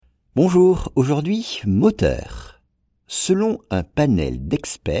Bonjour, aujourd'hui, moteur. Selon un panel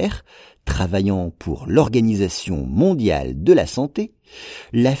d'experts travaillant pour l'Organisation mondiale de la santé,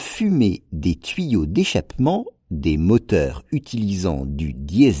 la fumée des tuyaux d'échappement des moteurs utilisant du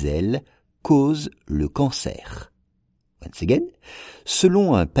diesel cause le cancer. Once again,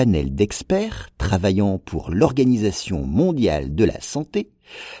 selon un panel d'experts travaillant pour l'Organisation mondiale de la santé,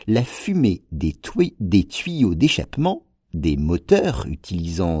 la fumée des tuyaux d'échappement des moteurs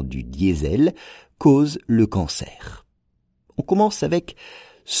utilisant du diesel cause le cancer. On commence avec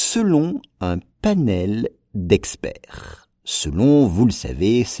selon un panel d'experts. Selon, vous le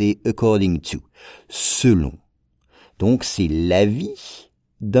savez, c'est according to. Selon. Donc c'est l'avis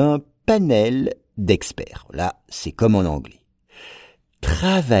d'un panel d'experts. Là, c'est comme en anglais.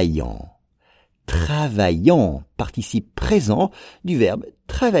 Travaillant. Travaillant, participe présent du verbe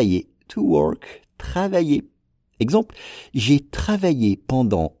travailler. To work, travailler. Exemple, j'ai travaillé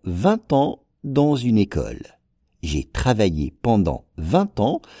pendant 20 ans dans une école. J'ai travaillé pendant 20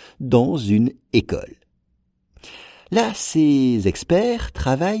 ans dans une école. Là, ces experts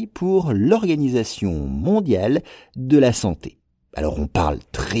travaillent pour l'Organisation mondiale de la santé. Alors, on parle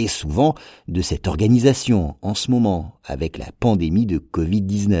très souvent de cette organisation en ce moment avec la pandémie de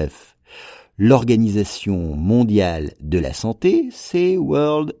Covid-19. L'Organisation mondiale de la santé, c'est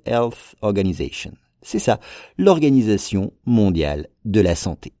World Health Organization. C'est ça, l'Organisation mondiale de la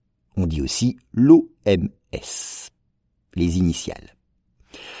santé. On dit aussi l'OMS, les initiales.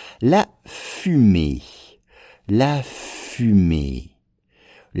 La fumée. La fumée,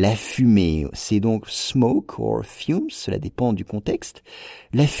 c'est donc smoke or fumes, cela dépend du contexte.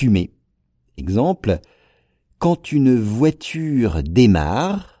 La fumée. Exemple, quand une voiture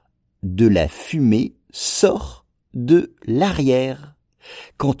démarre, de la fumée sort de l'arrière.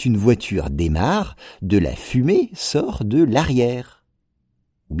 Quand une voiture démarre, de la fumée sort de l'arrière.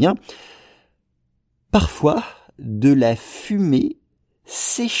 Ou bien, parfois, de la fumée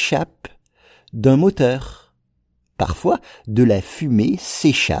s'échappe d'un moteur. Parfois, de la fumée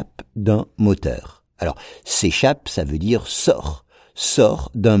s'échappe d'un moteur. Alors, s'échappe, ça veut dire sort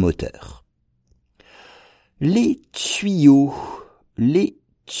d'un moteur. Les tuyaux.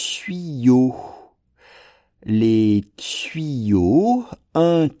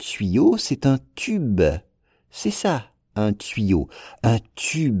 Un tuyau, c'est un tube. C'est ça, un tuyau, un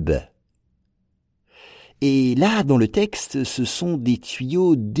tube. Et là, dans le texte, ce sont des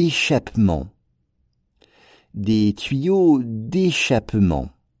tuyaux d'échappement. Des tuyaux d'échappement.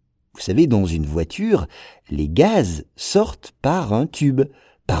 Vous savez, dans une voiture, les gaz sortent par un tube,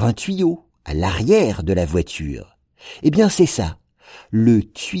 par un tuyau, à l'arrière de la voiture. Eh bien, c'est ça, le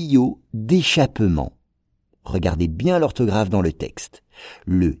tuyau d'échappement. Regardez bien l'orthographe dans le texte.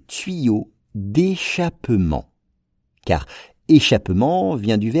 Le tuyau d'échappement. Car échappement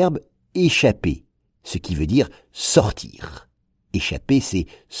vient du verbe échapper, ce qui veut dire sortir. Échapper, c'est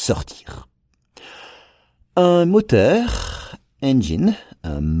sortir. Un moteur, engine,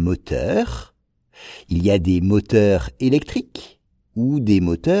 un moteur. Il y a des moteurs électriques ou des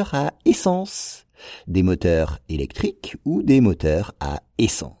moteurs à essence. Des moteurs électriques ou des moteurs à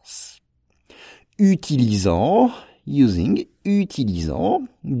essence. Utilisant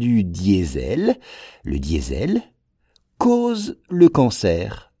du diesel. Le diesel cause le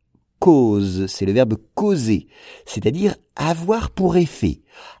cancer. Cause, c'est le verbe causer, c'est-à-dire avoir pour effet,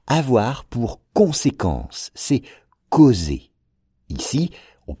 avoir pour conséquence, c'est causer. Ici,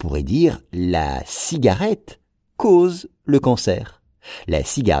 on pourrait dire la cigarette cause le cancer. La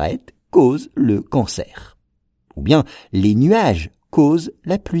cigarette cause le cancer. Ou bien les nuages causent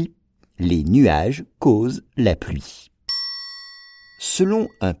la pluie. Les nuages causent la pluie. Selon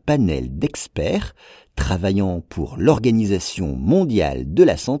un panel d'experts travaillant pour l'Organisation mondiale de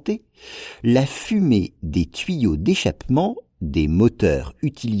la santé, la fumée des tuyaux d'échappement des moteurs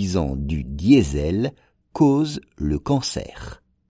utilisant du diesel cause le cancer.